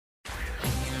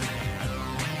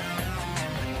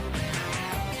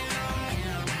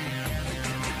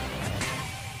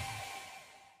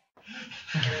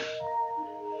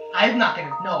I'm not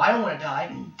gonna. No, I don't want to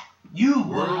die. You.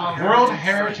 World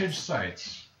Heritage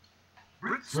Sites.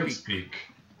 Brit speak.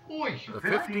 The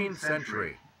 15th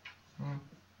century.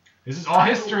 This is all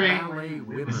history.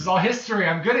 This is all history.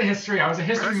 I'm good at history. I was a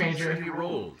history major. City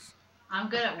rolls. I'm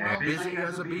good at world. Busy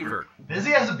as a beaver.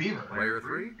 Busy as a beaver. Player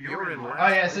 3, you're in last. Oh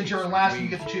yeah, since you're in last, you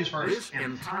place, get to choose first. This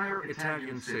entire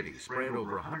Italian city, spread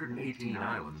over 118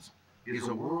 islands, is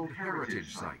a World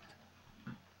Heritage Site.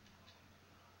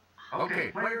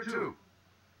 Okay, player 2.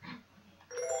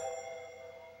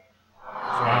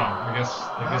 Wow, I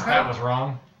guess that was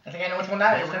wrong. I think I know which one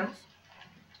that is, then.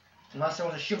 Unless they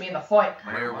want to shoot me in the foot.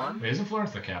 Player 1. Wait, isn't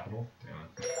Florence the capital? Damn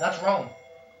it. That's Rome.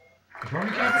 Is Rome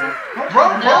the capital?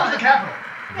 Rome's the capital.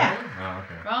 Yeah. Oh,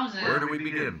 okay. Rome's Where do we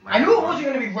begin? I knew it wasn't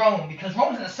going to be Rome because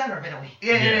Rome's in the center of Italy.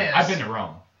 Yeah, it is. I've been to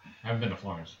Rome. I haven't been to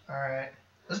Florence. Alright.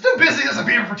 Let's do Busy as a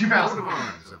beaver for The coat 2000. of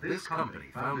arms of this company,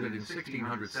 founded in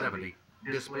 1670,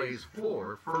 displays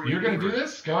 4 furry You're gonna do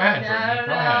beavers. this? Go ahead, Yeah, I Brittany. don't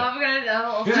Go know. ahead. I'm gonna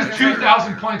know. This is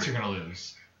 2,000 points you're gonna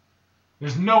lose.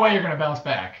 There's no way you're gonna bounce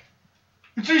back.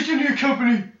 It's East India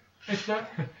Company. It's the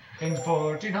in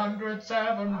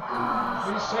 1407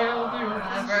 we sailed the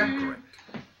Whatever.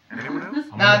 sea. Anyone else?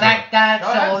 No, that Go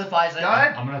ahead. solidifies it. Go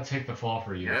ahead. I'm gonna take the fall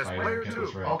for you Yes, if I player don't get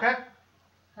this two. right. Okay.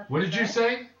 What did you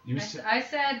say? You said. I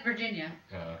said Virginia.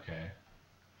 Oh, okay.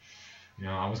 You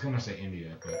know, I was gonna say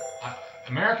India, but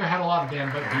America had a lot of damn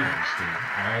beavers, dude. All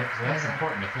right, so that's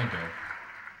important to think of.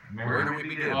 Where do we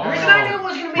begin? Oh. The reason I knew it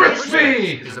was going to be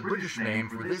Britsby! Is a British name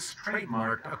for this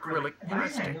trademarked acrylic The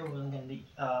reason I plastic. knew it wasn't going to be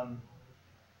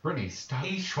Brittany, stop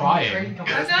East trying. Trading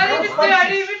Company. Yes, I'm not even. I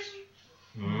didn't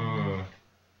even. Ugh.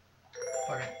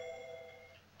 Fuck it.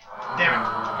 Damn it.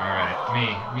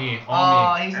 Alright, me, Oh,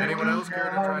 all me. he's Anyone else care to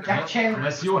try to Jack help? Chan.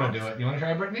 Unless you want to do it. You want to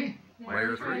try, Brittany?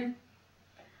 Player 3.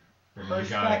 Brittany, you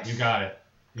got it. You got it.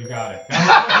 You got it. He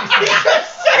That was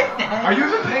just said that. Are you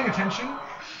even paying attention?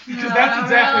 Because No, that's not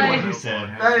exactly really. what he said.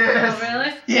 That Oh, is.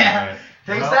 really? Yeah. Alright.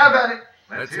 Take a Well, stab at it.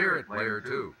 Let's hear it, player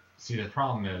 2. See, the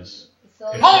problem is... So,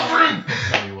 Palfrey! I'll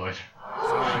tell you what.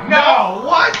 No,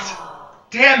 what?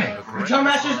 Damn it. The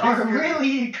dumbasses are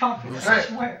really confident, I Right.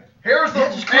 swear. Here's the Yeah,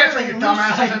 just answer, claim you loose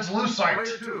dumbasses. sight. It's loose sight.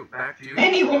 Player 2, back to you.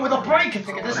 Anyone with a brain can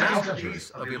figure The this out. masterpiece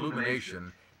of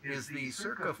illumination is the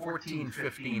circa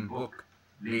 1415 book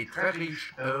Les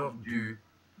Traditions du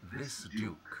This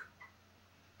Duke.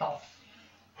 Oh,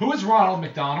 Who is Ronald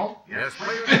McDonald? Yes,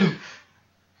 player 2.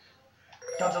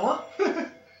 Godzilla?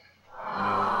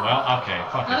 Well, okay,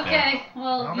 fuck it then. okay,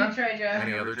 well, Okay. you try, Joe.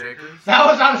 Any other takers? That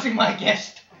was honestly my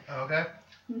guess. Okay.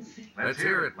 Let's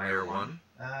hear it, player 1.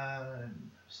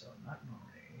 So not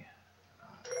Norway.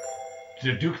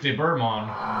 The Duke de Bourmont.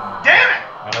 Damn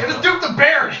it! It was Duke the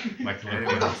Berry. Like,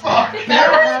 What the fuck?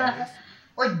 Berry?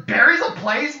 Like Berry's a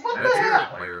place? What the Let's hear it,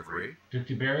 hell? player 3. Duke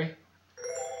de Berry?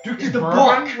 Duke de It's the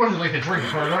Bourbon? book. What is it, like they drink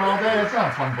bourbon all day? That's not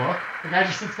a fun book. The guy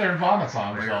just sits there and vomits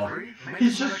on Player himself. 3. make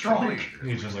He's a just selection, drunk.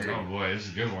 please. He's just like, oh boy, this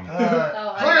is a good one. Clearly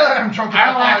I'm drunk.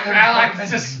 I like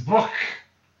this book.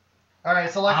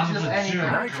 Alright, select I'm just the any. Jew.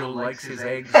 Nigel likes his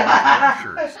eggs with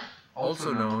ruptures,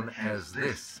 also known as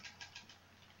this.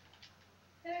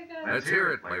 There you go. Let's hear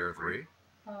it, player 3.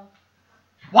 Oh.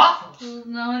 Waffles.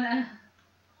 No,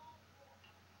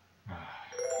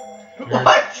 You're What?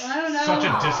 I don't know. such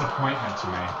a disappointment to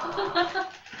me.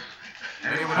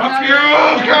 Anyone Fuck else?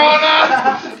 you,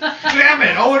 Corona! Damn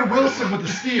it, Owen Wilson with the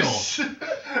steal.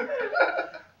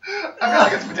 I feel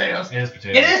like it's potatoes. It is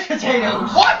potatoes. It is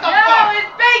potatoes. What the No, fuck?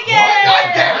 it's bacon!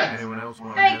 God damn it! Anyone else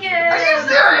want Thank to you. Are you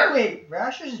serious? Wait,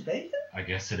 rashers is bacon? I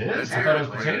guess it is. I thought it was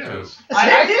potatoes.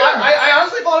 I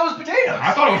honestly thought it was potatoes.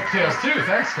 I thought it was potatoes too.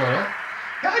 Thanks, Coda.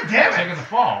 God damn Taking it. the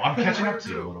fall. I'm catching up to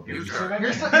you a little bit. You You start. say that?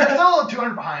 You're still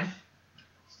 200 behind.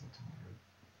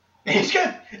 He's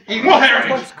good.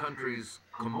 What? This country's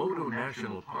Komodo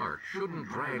National Park shouldn't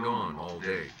drag on all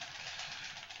day.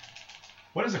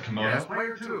 What is a Komodo? Yes,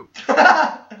 player 2.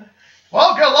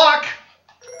 Well, good luck.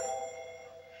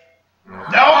 No.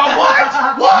 No,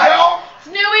 what? What? It's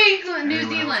New England, New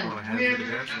Anyone else Zealand. wanna hazard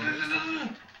a guess on this?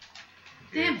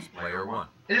 Damn It's player 1.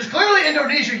 It is clearly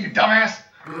Indonesia, you dumbass.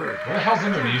 Good. Where the hell's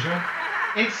Indonesia?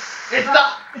 It's It's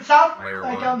South, Player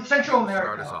like 1. Central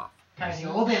Start us America. off. Kind of a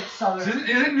little bit southern.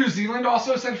 Isn't New Zealand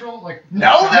also central? Like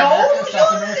No, South no, America,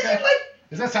 South no, America? like,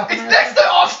 Is that South it's America? next to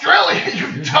Australia, you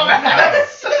New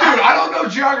dumbass. Dude, I don't know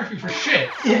geography for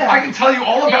shit. Yeah. I can tell you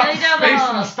all about Daily the space double.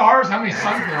 and the stars, how many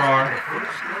suns there are.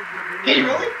 Can you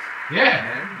really?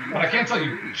 Yeah, but I can't tell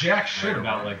you jack shit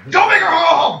about like. Don't make her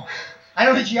home. I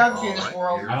know the geography of this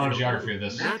world. I don't know geography of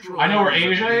this. I know where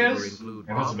Asia is, and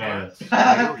that's about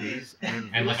it.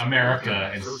 And like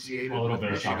America and a little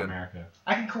bit of South America.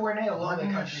 I can coordinate a little bit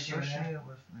of countries here and there.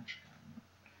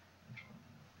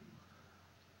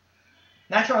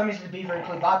 Natural enemies of the beaver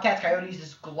include bobcats, coyotes,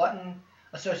 this glutton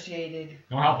associated.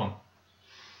 Don't help him.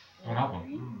 Don't help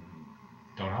him.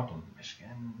 Don't help him.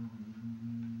 Michigan.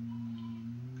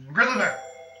 Grizzly bear.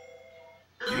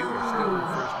 You are still in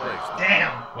first place.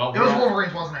 Damn. Well, It was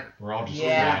Wolverines, wasn't it? We're all just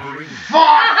Yeah. Wolverine. Fuck!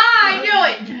 I knew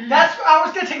it! That's. I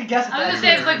was gonna take a guess at I was that. gonna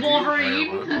say it's like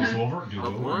Wolverine. Does Wolverine? Do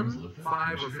Of Wolverines 1, live there?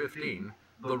 5, or 15,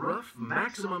 the rough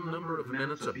maximum number of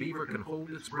minutes a beaver can hold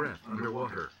its breath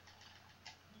underwater.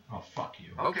 Oh, fuck you.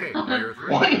 Okay, player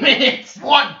 3. 1 minute.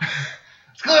 1.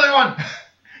 It's clearly 1.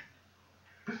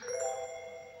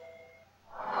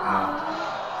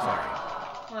 Sorry.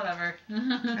 Whatever.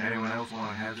 Anyone else want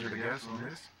to hazard a guess on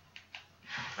this?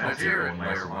 Let's hear it,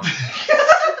 player 1.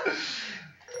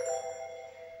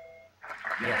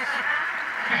 Yes.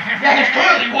 Yeah, it's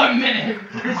clearly 1 minute.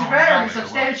 It's very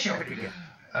substantial. Pick again.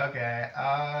 Okay.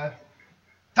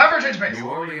 Time for a change of pace. New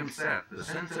Orleans Set, the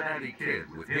Cincinnati Kid,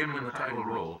 with him in the title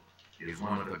role, is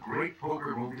one of the great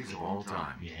poker movies of all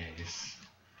time. Yes.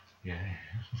 Yeah.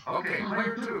 Okay,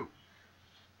 player 2.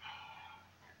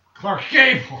 Clark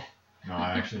Gable. No,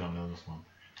 I actually don't know this one.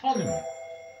 Paul Newman. Well,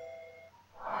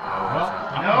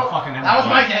 I'm No, gonna fucking end That was it.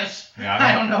 my guess. Yeah,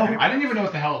 I don't know. I didn't even know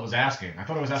what the hell it was asking. I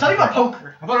thought it was asking. Something about for,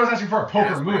 poker. I thought it was asking for a poker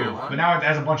Yes, player move, one. but now it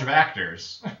has a bunch of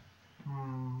actors.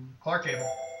 Clark Gable.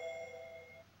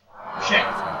 Shit.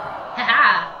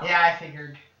 Haha. Yeah, I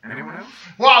figured. Anyone else?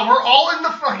 Wow, we're all in the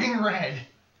fucking red.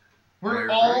 We're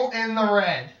Player all in the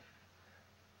red.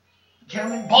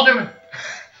 Gentlemen. Paul Newman.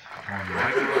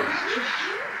 Mikey Rose.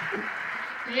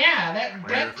 Yeah, that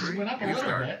Player 3, went up a you little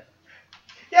start. bit.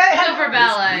 Yeah, it Go had for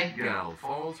ballet. This Greek gal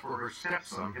falls for her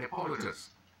stepson Hippolytus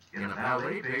in a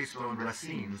ballet based on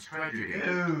Racine's tragedy.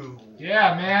 Ooh.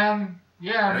 Yeah, man.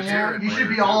 Yeah, Let's hear man. it. You should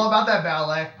be all about that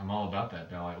ballet. I'm all about that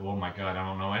ballet. Oh my god, I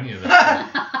don't know any of this.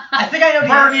 I think I know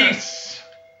the answer. Bernice!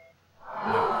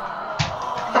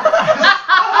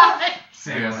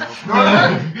 Anyone else?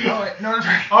 Nortapurr. Oh, wait,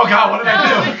 Nortapurr. Oh god, what did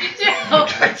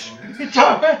I do?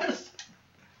 Thomas.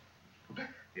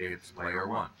 It's player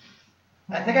 1.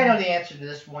 I think I know the answer to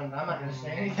this one, but I'm not going to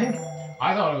say anything.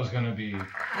 I thought it was gonna be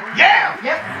Yeah!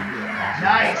 Yep. awesome.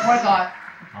 Nice. That's what I thought.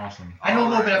 Awesome. I know a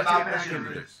little bit Let's about get back history.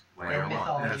 into this. Player 1 has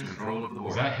mythology. control of the Is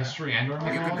world. that history and or You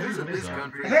can mythology? visit What is this that?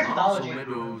 country's I think it's Council mythology.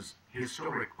 Meadows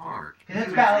Historic Park. Because it's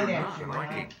If ballet you're not dancing,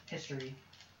 Viking. not history.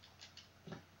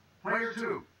 Player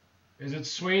 2. Is it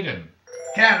Sweden?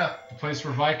 Canada. The place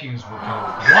where Vikings were killed.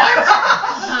 What?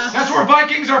 That's where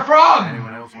Vikings are from!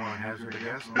 Anyone else want to hazard a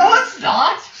guess? on No, this? it's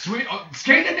not.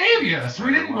 Scandinavia!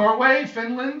 Sweden, Norway,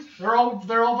 Finland, they're all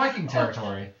Viking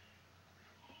territory.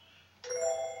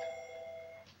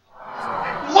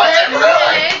 What?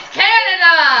 Really? It's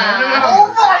Canada!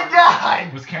 Oh my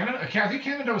god! Was Canada? I think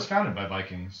Canada was founded by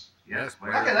Vikings. Yes,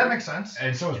 player Okay, that 3. makes sense.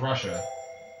 And so is Russia.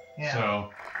 Yeah. So,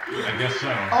 I guess so.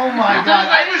 Oh my god,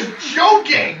 I was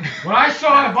joking! When I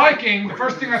saw a Viking, the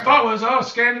first thing I thought was, oh,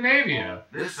 Scandinavia.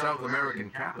 This South American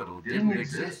capital didn't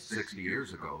exist 60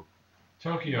 years ago.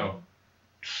 Tokyo.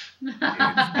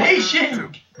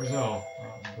 Beijing. Brazil.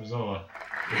 Brazil. Oh,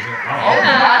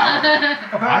 Yeah.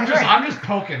 I'm just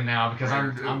poking now because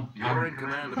Player 2, you're in I'm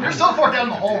command of You're so far down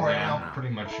the hole Yeah. right now. pretty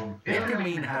much. It can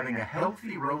mean having a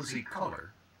healthy rosy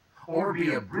color, or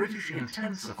be a British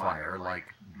intensifier like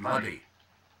bloody.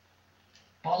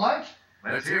 Spotlight?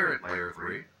 Let's hear it, player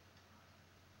 3.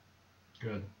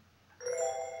 Good.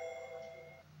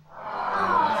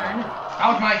 That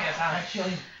was my guess,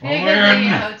 actually.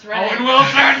 Yeah, it's right. Owen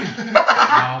Wilson!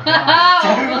 Oh, God.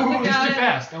 Oh, It's got too it.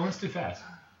 fast. Owen's too fast.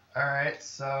 Alright,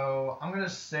 so I'm gonna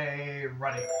say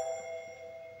running.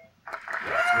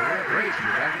 That's correct. Great, you're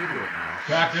back into it now.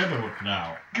 Back into it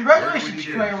now. Congratulations,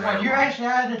 player 1. You're actually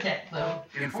out of the 10th, though.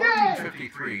 In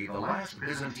 1453, the last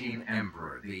Byzantine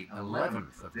emperor, the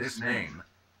 11th of this name,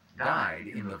 died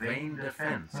in the vain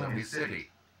defense of his city.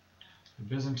 The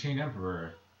Byzantine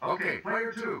Emperor. Okay,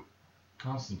 player 2.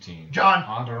 Constantine. John.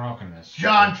 Andronicus.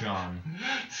 John. John.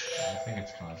 I think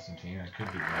it's Constantine. I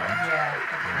could be wrong.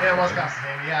 Yeah. Yeah, it was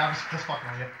Constantine. Yeah, I was just fucking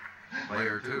with you.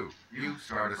 Player 2, you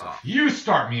start us off. You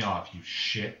start me off, you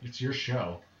shit. It's your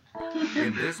show.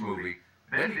 In this movie,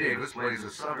 Betty Davis plays a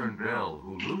Southern belle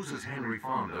who loses Henry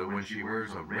Fonda when she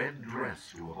wears a red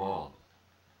dress to a ball.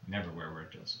 Never wear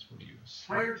red dresses. What do you use?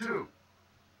 Player 2.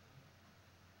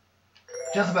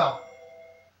 Jezebel.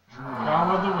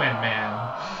 Gone with the wind, man.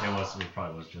 It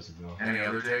probably was Jezebel. Any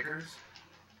other takers?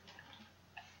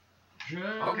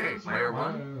 Okay, player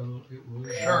 1. It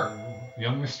was Sure.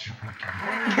 Young Mr.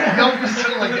 Lincoln. Nope, just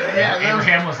like it. Yeah, that was-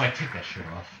 Abraham was like, take that shit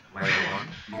off. Player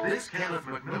 1. This Kenneth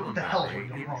Macmillan What the hell ballet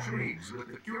went wrong? intrigues with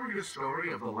the curious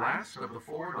story of the last of the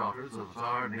 4 daughters of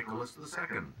Tsar Nicholas II.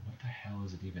 What the hell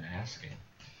is it even asking?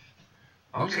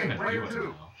 I'm just Okay, gonna player do it 2.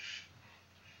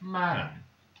 now. Man.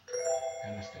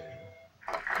 Anastasia.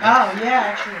 Oh,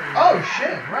 yeah, actually. Oh,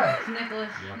 shit, right. It's Nicholas.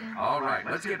 Yep. Yeah. All right,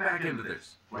 let's get back into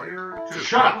this. Player 2.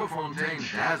 Shut up. Fontaine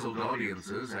dazzled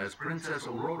audiences as Princess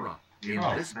Aurora in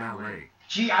Oh. this ballet.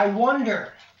 Gee, I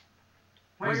wonder.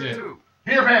 What is Player it? 2.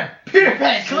 Peter Pan. Peter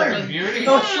Pan, Sleeping clearly. Beauty?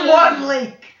 No Swan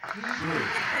Lake.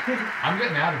 Good. I'm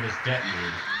getting out of this debt,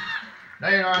 dude. No,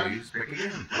 you're not. Please pick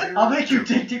again. Player I'll make you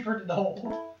 2. dig deeper into the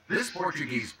hole. This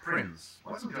Portuguese prince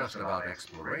wasn't just about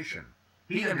exploration.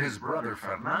 He and his brother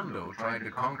Fernando tried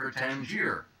to conquer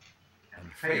Tangier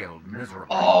and failed miserably.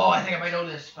 Oh, I think I might know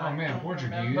this. but Oh, I man, don't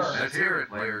Portuguese. remember. Let's hear it,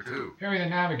 player 2. Harry the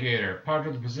Navigator, Padre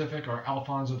of the Pacific, or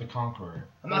Alfonso the Conqueror.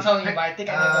 I'm not telling you, but I think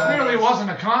I know. Clearly wasn't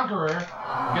a conqueror.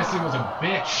 I guess he was a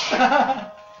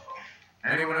bitch.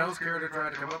 Anyone else care to try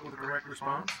to come up with a correct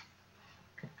response?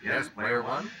 Yes, player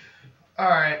 1.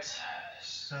 Alright,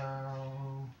 so...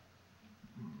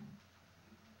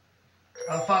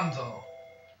 Alfonso.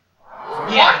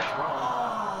 Yeah.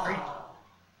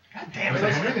 God damn Was it.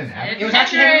 it Henry the Navigator? It was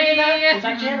actually Henry. It was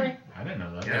actually Henry. I didn't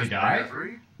know that. Did Yes, he player die?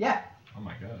 3. Yeah. Oh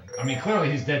my god. I mean,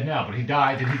 clearly he's dead now, but he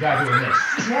died. Did he die doing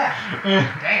this? Yeah.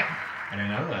 Damn. I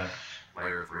didn't know that.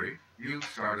 Player 3, you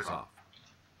start us off.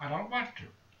 I don't want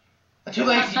to. Too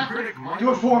lazy. Critic Do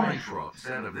Michael it for me. Weintraub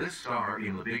said of this star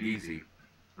in The Big Easy,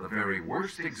 the very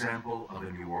worst example of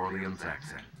a New Orleans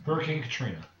accent. Hurricane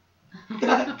Katrina.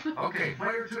 Okay,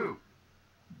 player 2.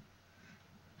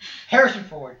 Harrison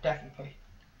Ford, definitely.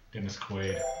 Dennis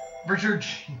Quaid. Richard.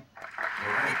 All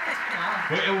right,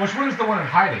 Wait, which one is the one in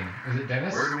hiding? Is it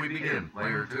Dennis? where do we begin?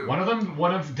 Player 2. One of the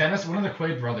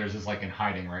Quaid brothers is like in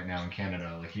hiding right now in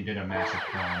Canada. Like he did a massive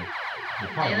crime. It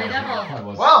probably Daily was him. Double. It probably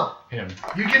was Well, him.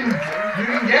 you can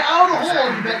get out of the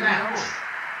hole, you bet not.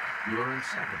 You're in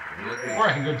second. Or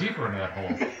I can go deeper into that hole.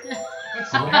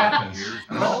 Let's see what happens. Years,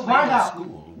 Let's no find middle out.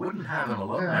 school wouldn't have an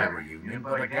alumni reunion,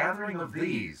 but a gathering of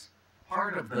these,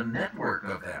 part of the network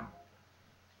of them.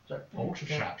 Older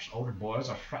chaps, older boys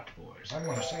are frat boys. I'm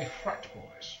gonna say frat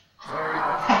boys. Sorry.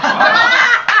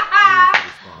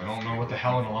 I don't know what the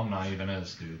hell an alumni even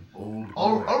is, dude. Old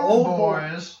Old Old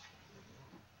boys.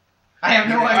 I have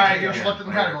no Alright, idea. you're selected in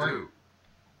the category.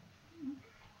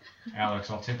 Alex,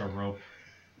 I'll take a rope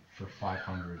for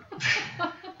 500.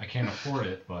 I can't afford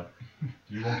it, but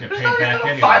you won't get paid back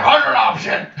anyway. 500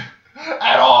 option!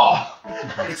 At all!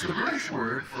 It's the British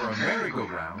word for a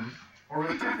merry-go-round or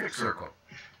a traffic circle.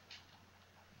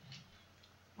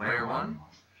 Player 1.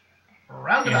 In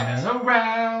Roundabout. and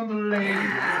around the lane.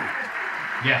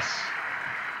 Yes.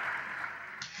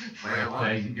 Player The,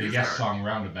 1. the You yes start. song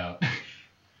Roundabout.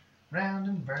 Round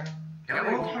and round.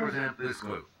 Kelly will present this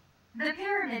clue. The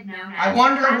pyramid known as I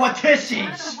wonder what this one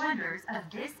of is. the wonders of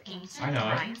this ancient I know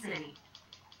it. Rhine city.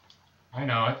 I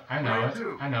know it. I know Where it.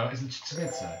 to? I know it. It's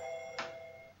Spitza.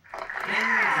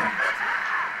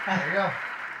 There you go.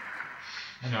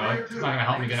 I know it. It's not gonna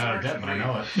help me get out of debt, but I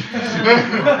know it.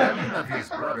 One of his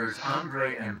brothers,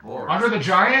 Andre and Boris. Under the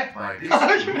Giant? By this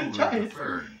Andre the ruler Giant. the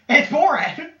third. It's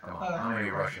Borat. Come on, how many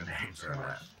Russian names are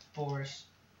left? Boris.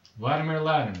 Vladimir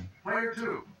Lenin. Player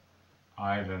 2.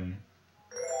 Ivan.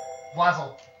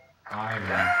 Blazel.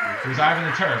 Ivan. Who's Ivan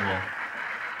the Terrible?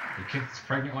 He kicked his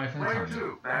pregnant wife in the Player tummy.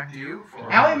 2. Back to you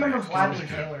for. I only remember next Vlad the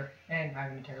question. Impaler and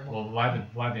Ivan the Terrible. Well,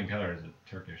 Vlad the Impaler is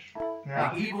Turkish.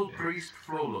 Yeah. The evil priest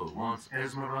Frollo wants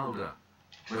Esmeralda,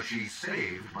 but she's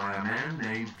saved by a man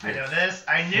named. I know this.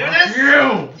 I knew Fuck this.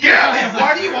 you! Yes!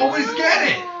 Why do you always get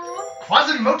it?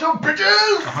 Quasimodo Bridges!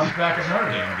 The Hunchback of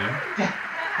Notre Dame, dude.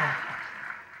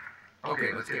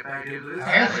 Okay, let's get back into this.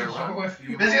 Yes, Player it's 1, over with.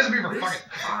 you- Busy as a beaver, This fuck it.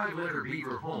 5-letter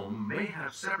beaver home may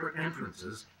have separate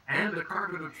entrances and a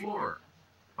carpeted floor.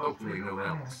 Hopefully no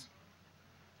else.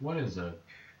 What is a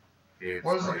It's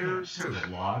What is it? player Is 2. it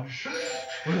lodge?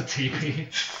 What is a teepee?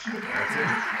 That's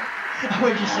it. I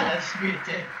would just say that's sweet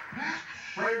dick.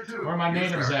 Player 2. Where are my You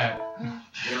natives start. at? In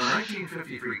a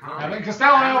 1953 comedy, Abbott and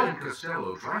Costello! Abbott and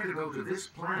Costello try to go to this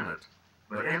planet,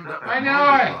 but end up I at know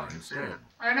Mardi it. Gras instead.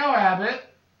 I know Abbott.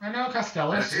 I know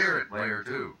Costello. Let's hear it, player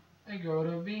 2. They go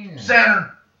to Venus. Saturn.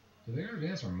 Do they go to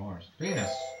Venus or Mars?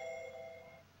 Venus.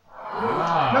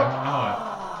 Ah, I don't know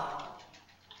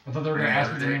it. I thought they were going to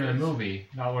ask me the name of the movie,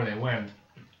 not where they went.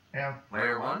 Yeah.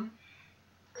 Player 1.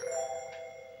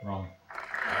 Wrong.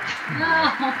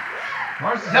 No.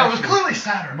 Mars is No, it was actually, clearly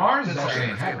Saturn. Mars is That's actually right.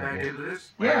 Let's get back inhabitable. into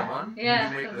this. Yeah. Player 1. Yeah,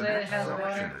 You make the because it next has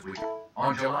selection water. as we-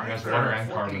 On July It has 3rd, water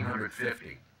and carbon.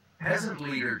 1450, peasant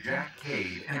leader Jack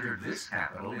Cade entered this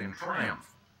capital in triumph.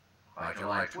 By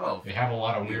July 12th, They have a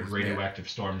lot of weird radioactive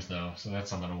storms, though, so that's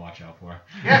something to watch out for.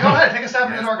 Yeah, go ahead. Take a stab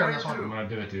in the dark on this I'm one. gonna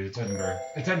do it, dude. It's Edinburgh.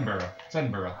 It's Edinburgh. It's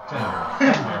Edinburgh. It's Edinburgh.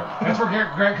 It's Edinburgh. That's where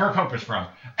Grant Kirkhope is from.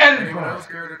 anyone Edinburgh. else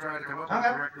care to try to come up with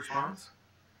a correct response?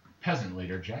 Peasant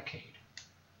leader Jackade.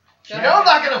 You know I'm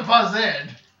not gonna buzz in,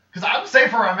 because I'm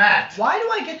safe where I'm at. Why do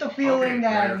I get the feeling Okay,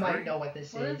 that I player might three. know what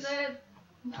this What is it?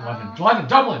 London,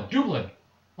 Dublin,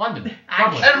 London,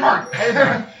 Dublin. Edinburgh.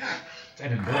 It's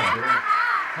Edinburgh.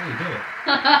 How do you do it?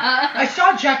 I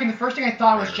saw Jack, and the first thing I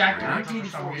thought was Jack the Ripper for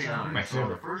some reason. 1949 My saw the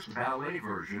favorite. first ballet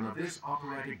version of this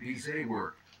operatic Bizet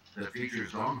work that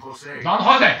features Don Jose Don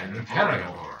Jose. and the Toreador.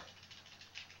 Toreador.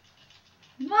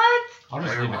 What? I'll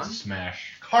just Player leave it one. to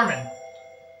smash. Carmen.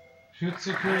 Shoots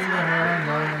a clear, don't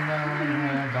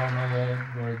know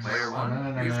the words. Player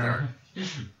one, you start.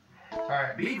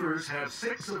 Alright. Beavers have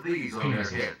 6 of these on their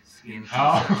Penises. heads in 2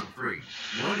 Oh. sets of 3.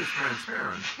 One is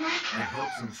transparent and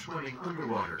helps in swimming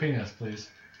underwater. Penis, please.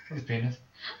 What is penis?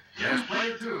 Yes,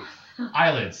 player 2.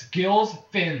 Eyelids, gills,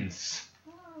 fins.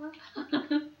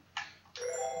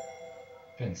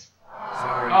 Fins.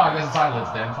 Sorry. Oh, I guess it's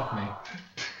eyelids then. Fuck me.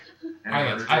 Any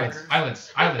Eyelids, other eyelids, takers?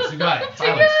 eyelids, eyelids. You got it. It's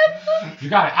eyelids. You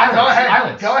got it. Eyelids. Go ahead.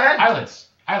 Eyelids. Go ahead. Eyelids.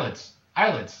 Eyelids.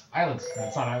 Eyelids. Eyelids.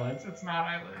 That's not eyelids. It's not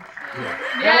eyelids. What?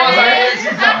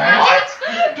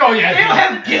 Oh yeah. They don't dude.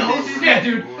 have gills. Yeah,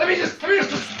 dude. Let me just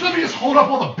hold up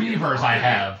all the beavers I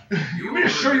have. Let me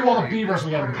just show you all the beavers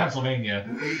we have in Pennsylvania.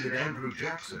 Who aided Andrew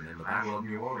Jackson in the Battle of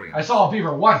New Orleans? I saw a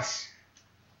beaver once.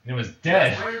 It was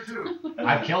dead. Player 2.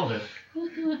 I killed it.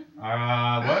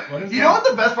 What is You that? know what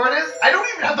the best part is? I don't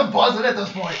even have to buzz in at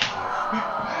this point.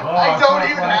 Oh, I it's don't not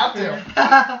even fun. have to.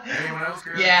 Anyone else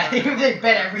care? Yeah, to try? if they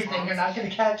bet everything, you're not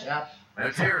gonna catch up.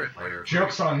 Let's hear it, player 3.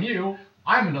 Joke's on you.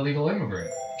 I'm an illegal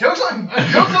immigrant. Joke's on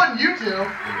you two.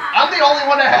 I'm the only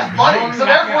one that has money, so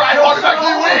therefore I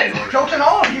automatically win. Jokes on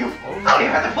all of you. I don't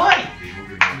even have to play. Be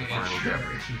moving on to Final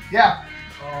Jeopardy. Yeah.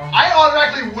 I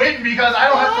automatically win because I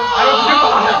don't have to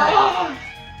do Jeopardy.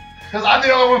 Because I'm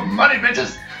the only one with money,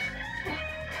 bitches.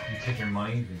 You take your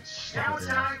money and stick Now it it's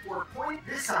there. time for a point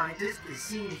this scientist is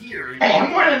seen here in Hey,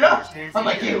 I'm more than enough. Tanzania,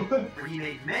 Unlike you. where he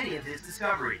made many of his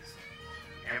discoveries.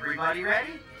 Everybody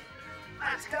ready?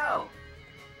 Let's go.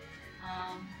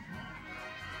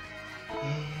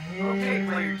 Okay,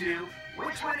 player 2.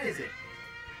 Which one is it?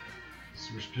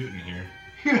 So we're Putin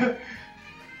here.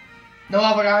 No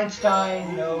Albert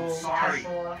Einstein, no Sorry.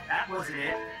 Tesla. That wasn't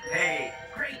it. Hey,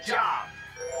 great job.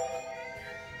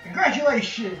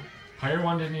 Congratulations. Player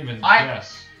one didn't even I-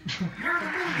 guess. You're the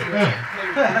leader, player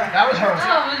 2. That was her.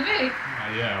 Oh, it was me.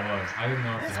 Yeah, it was. I didn't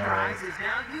know what the This hell. prize is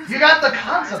now used. You got the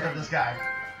concept of this guy.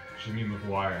 Jimmy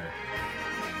McGuire.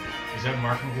 Is that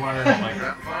Mark McGuire? Like,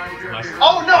 That Final Jeopardy.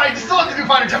 Oh no, I still have to do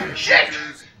Final Jeopardy. Shit!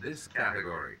 Enters this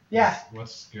category. Yeah.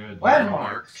 what's good?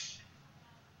 Landmarks.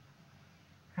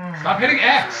 Stop hitting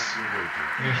X!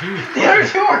 The other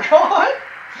two are gone.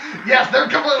 Yes, they're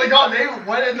completely gone. They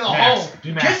went into the Max, hole.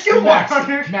 do Max, Just do do Max,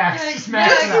 100. Max, Yeah, just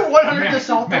Max. Just do 100 to Max,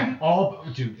 salt Max, them. all,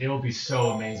 dude, it'll be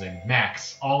so amazing.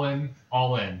 Max, all in,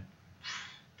 all in.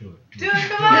 Do it. Do it, come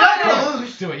You're not on. gonna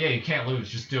lose. Do it. Yeah, you can't lose.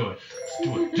 Just do it. Just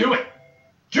do it. Do it.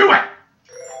 Do it.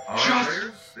 All right, Just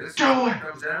players, this do is what it. it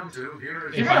comes down to. Here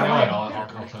is If the I know final it,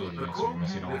 I'll tell you the The answer quote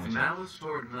unless you don't with want me to. malice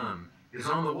toward none is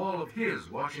on the wall of his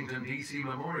Washington, D.C.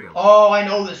 memorial. Oh, I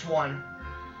know this one.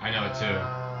 I know it too.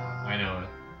 I know it.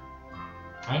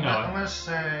 I I'm know it. gonna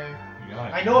say. You got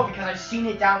it. I know it because I've seen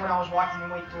it down when I was walking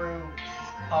my way through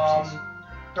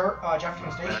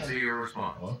Jefferson Let's see Station. your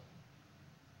response. What?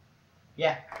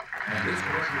 Yeah. And this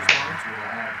correct response will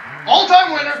add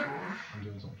All-time winner. I'm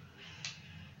doing something.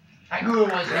 I knew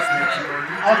it was.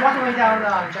 I was walking my way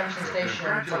down Jefferson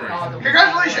Station.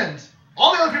 Congratulations!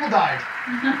 All the other people died.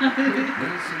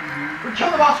 We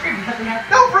killed them off screen because they had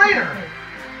No brainer.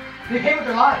 They paid with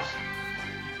their lives.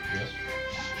 Yes.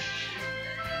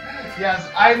 Yes,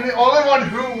 I'm the only one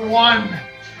who won.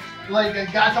 Like,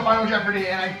 got to Final Jeopardy,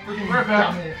 and I freaking Rip it.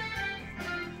 done it.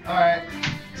 All right,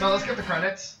 so let's get the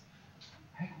credits.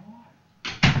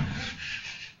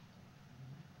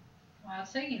 Wow,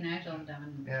 it's taking Nigel and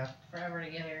Devin Yeah. forever to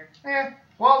get here. Yeah.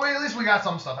 Well, at least we got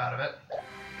some stuff out of it.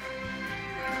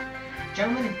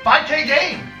 Gentlemen, 5K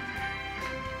game.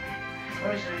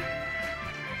 what is it?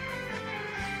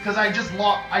 Because I just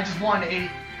won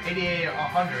 88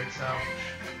 100. So.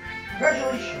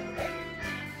 Congratulations.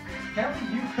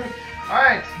 Gentlemen, you.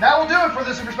 Alright, that will do it for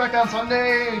this Super Spec on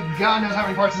Sunday. God knows how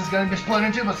many parts this is going to be split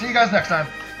into, but see you guys next time.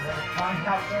 Find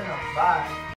out soon. Bye.